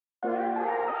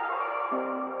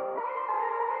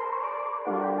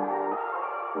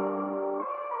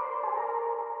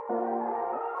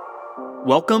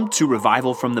Welcome to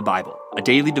Revival from the Bible, a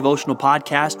daily devotional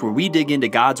podcast where we dig into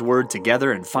God's Word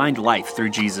together and find life through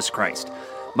Jesus Christ.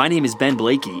 My name is Ben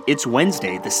Blakey. It's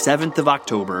Wednesday, the 7th of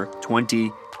October,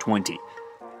 2020.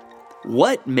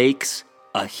 What makes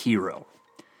a hero?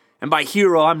 And by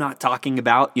hero, I'm not talking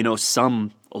about,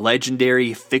 some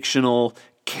legendary fictional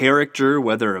character,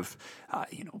 whether of,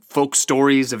 folk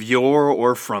stories of yore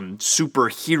or from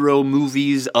superhero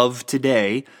movies of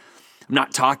today. I'm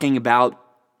not talking about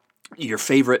your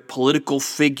favorite political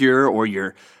figure or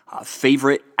your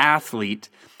favorite athlete.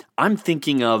 I'm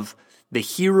thinking of the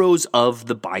heroes of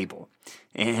the Bible.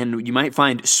 And you might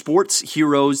find sports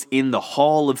heroes in the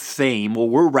Hall of Fame. Well,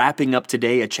 we're wrapping up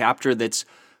today a chapter that's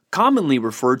commonly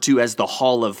referred to as the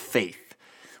Hall of Faith,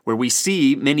 where we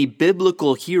see many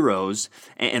biblical heroes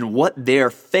and what their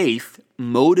faith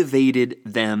motivated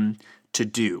them to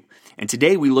do. And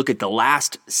today we look at the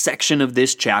last section of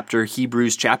this chapter,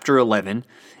 Hebrews chapter 11,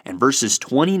 and verses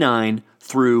 29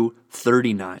 through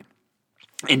 39.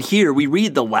 And here we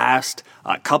read the last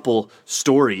couple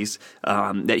stories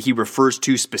that he refers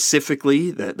to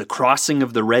specifically, the crossing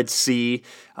of the Red Sea,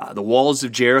 the walls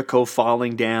of Jericho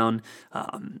falling down,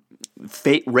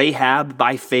 Rahab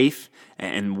by faith,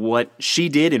 and what she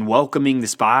did in welcoming the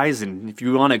spies. And if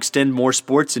you want to extend more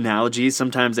sports analogies,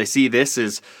 sometimes I see this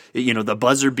as, the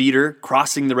buzzer beater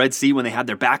crossing the Red Sea when they had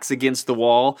their backs against the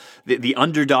wall, the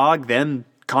underdog, them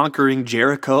conquering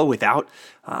Jericho without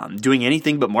doing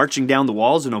anything but marching down the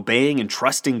walls and obeying and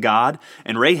trusting God.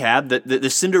 And Rahab, the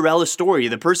Cinderella story,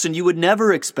 the person you would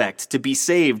never expect to be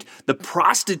saved, the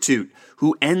prostitute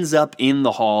who ends up in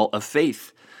the Hall of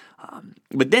Faith.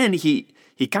 But then he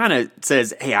kind of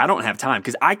says, hey, I don't have time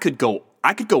because I could go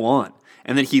on.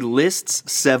 And then he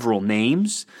lists several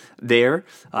names there,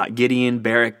 Gideon,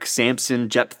 Barak, Samson,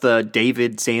 Jephthah,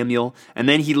 David, Samuel. And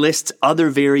then he lists other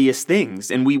various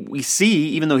things. And we see,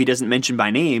 even though he doesn't mention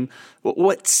by name,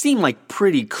 what seem like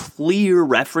pretty clear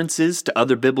references to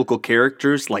other biblical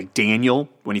characters like Daniel,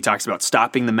 when he talks about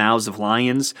stopping the mouths of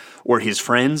lions, or his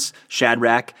friends,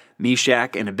 Shadrach,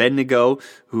 Meshach, and Abednego,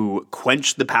 who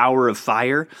quenched the power of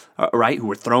fire, who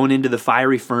were thrown into the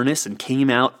fiery furnace and came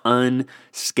out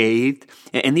unscathed.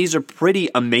 And these are pretty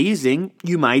amazing,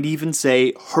 you might even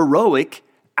say heroic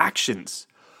actions.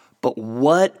 But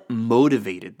what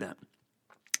motivated them?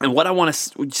 And what I want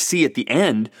to see at the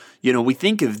end, we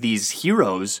think of these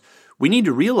heroes, we need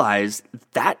to realize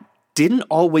that didn't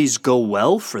always go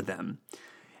well for them.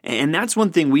 And that's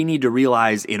one thing we need to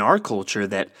realize in our culture,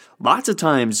 that lots of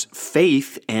times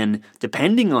faith and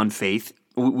depending on faith,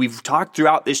 we've talked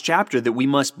throughout this chapter that we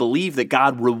must believe that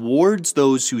God rewards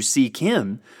those who seek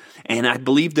Him. And I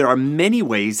believe there are many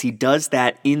ways He does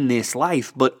that in this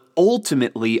life, but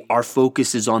ultimately our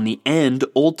focus is on the end.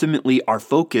 Ultimately, our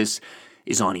focus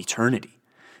is on eternity.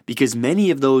 Because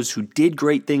many of those who did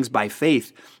great things by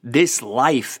faith, this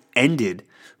life ended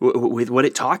with what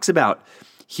it talks about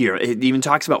here. It even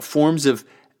talks about forms of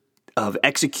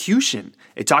execution.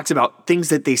 It talks about things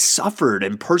that they suffered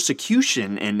and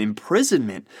persecution and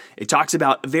imprisonment. It talks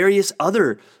about various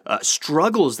other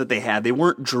struggles that they had. They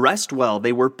weren't dressed well.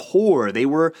 They were poor. They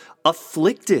were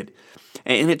afflicted.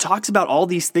 And it talks about all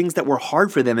these things that were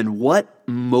hard for them and what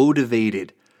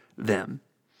motivated them.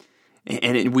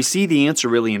 And we see the answer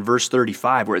really in verse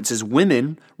 35, where it says,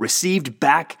 women received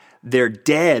back their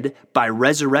dead by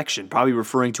resurrection, probably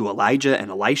referring to Elijah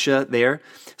and Elisha there.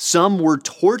 Some were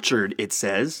tortured, it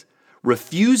says,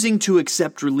 refusing to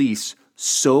accept release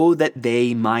so that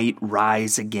they might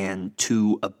rise again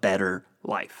to a better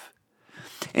life.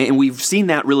 And we've seen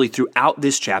that really throughout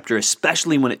this chapter,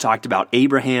 especially when it talked about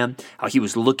Abraham, how he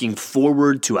was looking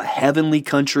forward to a heavenly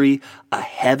country, a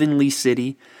heavenly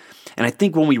city. And I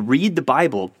think when we read the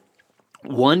Bible,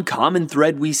 one common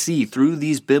thread we see through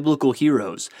these biblical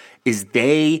heroes is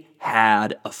they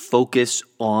had a focus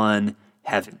on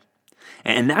heaven.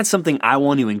 And that's something I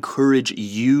want to encourage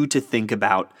you to think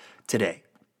about today.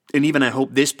 And even I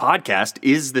hope this podcast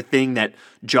is the thing that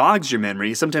jogs your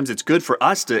memory. Sometimes it's good for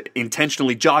us to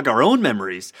intentionally jog our own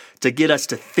memories to get us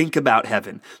to think about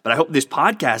heaven. But I hope this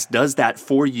podcast does that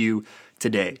for you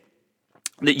today.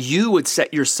 That you would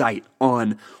set your sight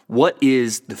on what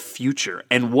is the future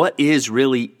and what is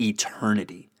really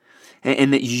eternity.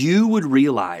 And that you would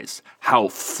realize how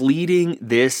fleeting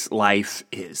this life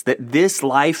is. That this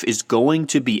life is going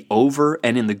to be over,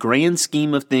 and in the grand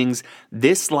scheme of things,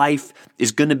 this life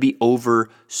is going to be over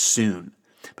soon.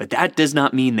 But that does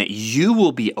not mean that you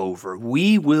will be over.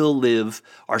 We will live.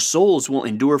 Our souls will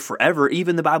endure forever.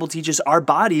 Even the Bible teaches our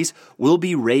bodies will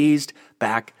be raised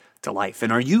back to life?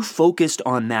 And are you focused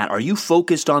on that? Are you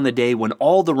focused on the day when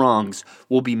all the wrongs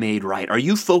will be made right? Are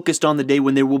you focused on the day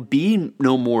when there will be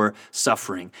no more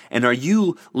suffering? And are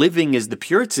you living, as the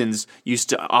Puritans used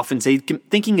to often say,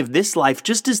 thinking of this life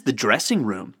just as the dressing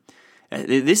room?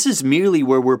 This is merely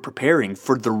where we're preparing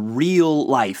for the real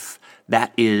life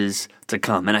that is to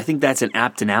come. And I think that's an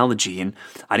apt analogy. And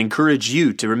I'd encourage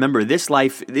you to remember this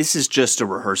life, this is just a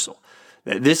rehearsal.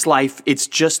 This life, it's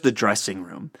just the dressing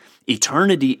room.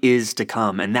 Eternity is to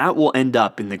come, and that will end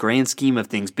up, in the grand scheme of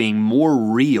things, being more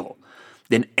real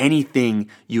than anything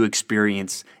you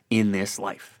experience in this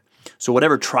life. So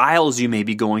whatever trials you may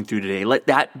be going through today, let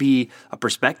that be a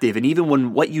perspective. And even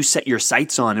when what you set your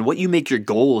sights on and what you make your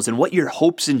goals and what your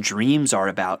hopes and dreams are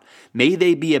about, may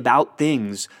they be about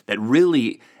things that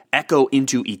really echo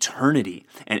into eternity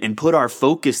and put our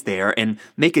focus there and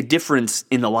make a difference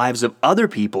in the lives of other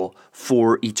people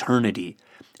for eternity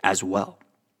as well.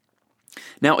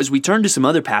 Now, as we turn to some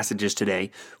other passages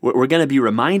today, we're going to be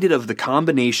reminded of the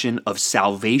combination of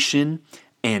salvation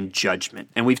and judgment.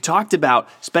 And we've talked about,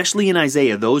 especially in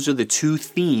Isaiah, those are the two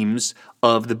themes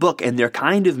of the book, and they're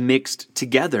kind of mixed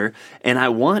together. And I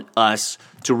want us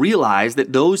to realize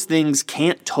that those things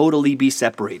can't totally be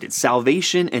separated.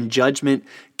 Salvation and judgment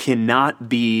cannot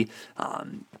be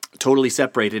totally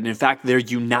separated. In fact, they're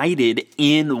united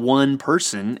in one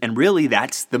person, and really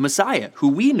that's the Messiah, who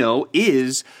we know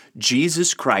is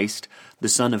Jesus Christ, the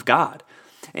Son of God.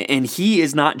 And he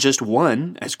is not just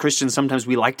one. As Christians, sometimes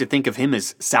we like to think of him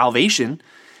as salvation,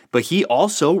 but he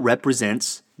also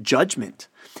represents judgment.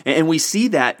 And we see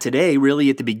that today really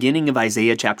at the beginning of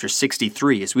Isaiah chapter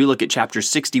 63. As we look at chapters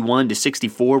 61 to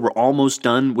 64, we're almost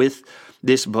done with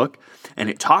this book. And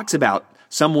it talks about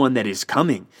someone that is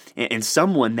coming, and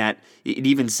someone that it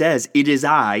even says, "It is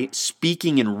I,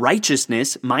 speaking in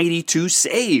righteousness, mighty to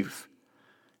save."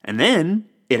 And then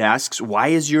it asks, "Why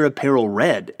is your apparel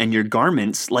red and your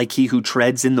garments like he who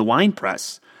treads in the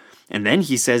winepress?" And then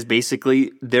he says,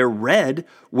 basically, they're red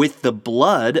with the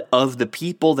blood of the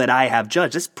people that I have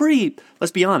judged. That's pretty,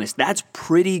 let's be honest, that's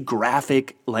pretty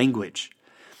graphic language.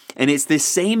 And it's this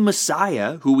same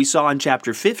Messiah who we saw in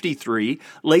chapter 53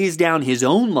 lays down his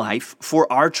own life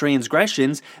for our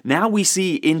transgressions. Now we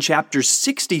see in chapter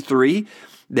 63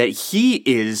 that he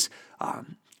is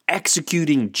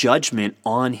executing judgment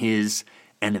on his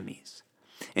enemies.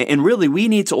 And really, we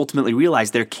need to ultimately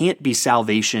realize there can't be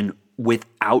salvation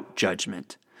without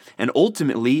judgment. And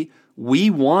ultimately, we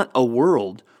want a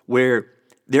world where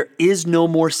there is no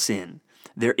more sin,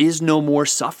 there is no more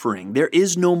suffering, there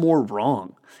is no more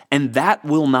wrong. And that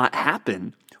will not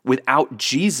happen without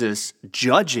Jesus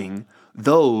judging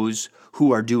those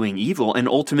who are doing evil and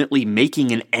ultimately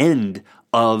making an end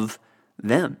of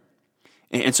them.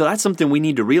 And so that's something we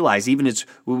need to realize, even as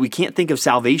we can't think of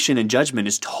salvation and judgment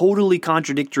as totally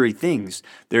contradictory things.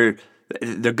 They're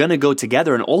going to go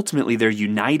together, and ultimately they're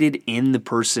united in the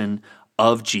person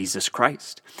of Jesus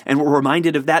Christ. And we're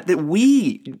reminded of that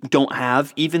we don't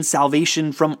have even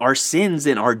salvation from our sins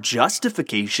and our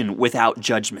justification without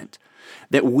judgment.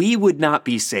 That we would not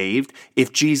be saved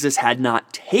if Jesus had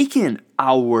not taken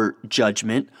our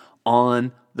judgment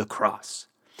on the cross.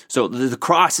 So the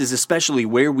cross is especially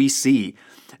where we see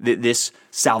this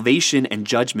salvation and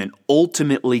judgment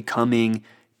ultimately coming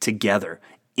together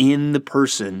in the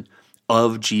person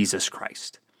of Jesus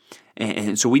Christ.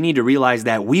 And so we need to realize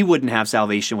that we wouldn't have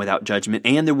salvation without judgment,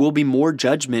 and there will be more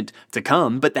judgment to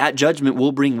come, but that judgment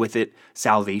will bring with it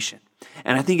salvation.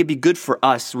 And I think it'd be good for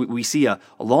us. We see a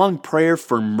long prayer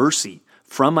for mercy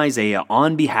from Isaiah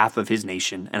on behalf of his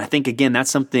nation. And I think, again, that's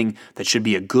something that should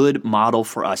be a good model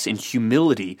for us. In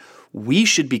humility, we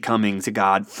should be coming to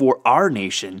God for our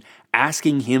nation,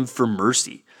 asking him for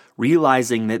mercy,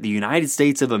 realizing that the United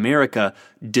States of America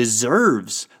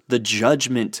deserves the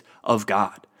judgment of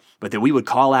God, but that we would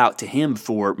call out to him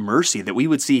for mercy, that we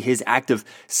would see his act of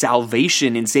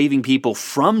salvation in saving people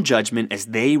from judgment as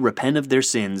they repent of their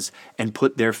sins and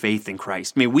put their faith in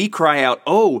Christ. May we cry out,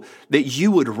 "Oh, that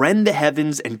you would rend the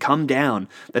heavens and come down,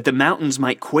 that the mountains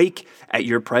might quake at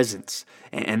your presence,"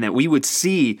 and that we would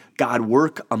see God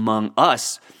work among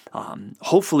us,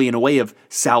 hopefully in a way of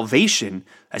salvation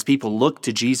as people look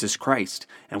to Jesus Christ.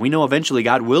 And we know eventually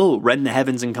God will rend the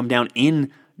heavens and come down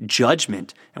in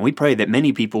judgment. And we pray that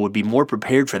many people would be more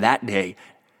prepared for that day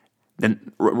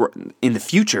than in the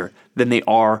future than they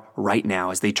are right now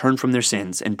as they turn from their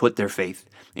sins and put their faith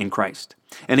in Christ.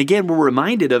 And again, we're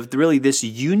reminded of really this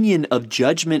union of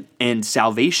judgment and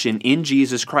salvation in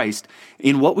Jesus Christ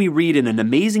in what we read in an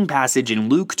amazing passage in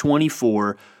Luke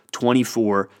 24,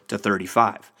 24 to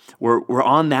 35. We're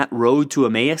on that road to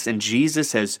Emmaus, and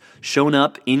Jesus has shown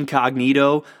up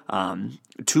incognito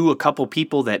to a couple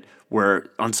people that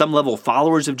were on some level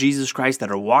followers of Jesus Christ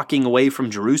that are walking away from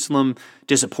Jerusalem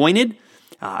disappointed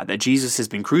that Jesus has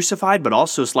been crucified, but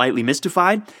also slightly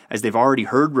mystified as they've already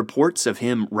heard reports of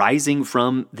him rising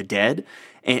from the dead.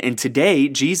 And today,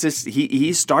 Jesus,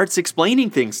 he starts explaining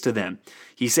things to them.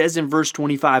 He says in verse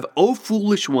 25, "O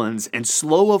foolish ones, and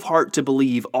slow of heart to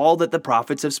believe all that the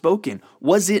prophets have spoken.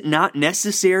 Was it not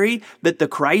necessary that the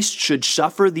Christ should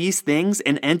suffer these things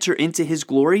and enter into his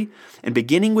glory? And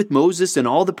beginning with Moses and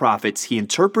all the prophets, he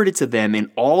interpreted to them in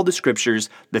all the scriptures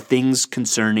the things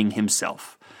concerning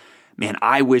himself." Man,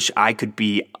 I wish I could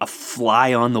be a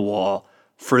fly on the wall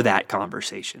for that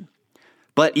conversation.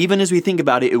 But even as we think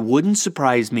about it, it wouldn't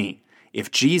surprise me if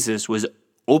Jesus was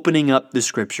opening up the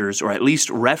scriptures, or at least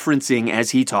referencing as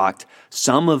he talked,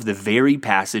 some of the very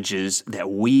passages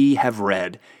that we have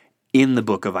read in the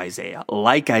book of Isaiah,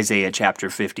 like Isaiah chapter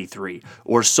 53,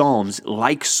 or Psalms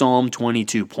like Psalm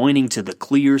 22, pointing to the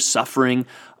clear suffering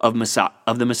of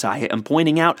the Messiah and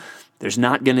pointing out there's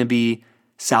not going to be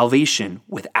salvation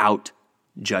without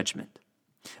judgment.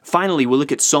 Finally, we'll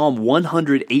look at Psalm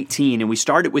 118, and we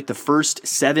started with the first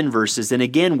 7 verses. And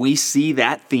again, we see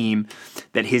that theme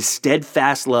that his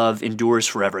steadfast love endures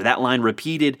forever. That line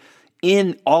repeated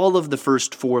in all of the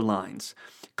first 4 lines,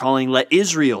 calling, "Let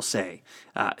Israel say,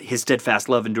 his steadfast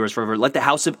love endures forever. Let the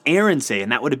house of Aaron say,"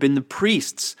 and that would have been the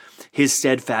priests, "his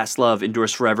steadfast love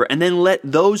endures forever." And then let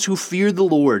those who fear the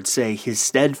Lord say, "his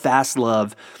steadfast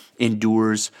love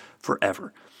endures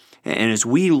forever." And as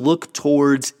we look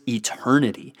towards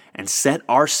eternity and set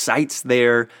our sights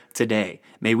there today,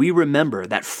 may we remember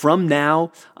that from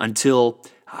now until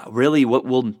really what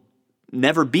will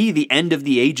never be the end of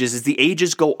the ages, as the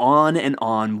ages go on and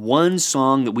on, one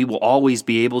song that we will always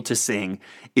be able to sing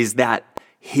is that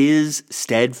his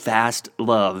steadfast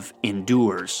love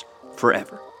endures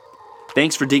forever.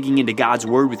 Thanks for digging into God's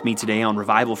Word with me today on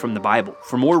Revival from the Bible.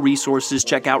 For more resources,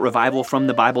 check out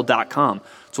revivalfromthebible.com.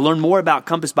 To learn more about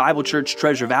Compass Bible Church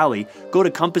Treasure Valley, go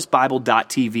to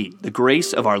compassbible.tv. The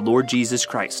grace of our Lord Jesus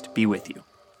Christ be with you.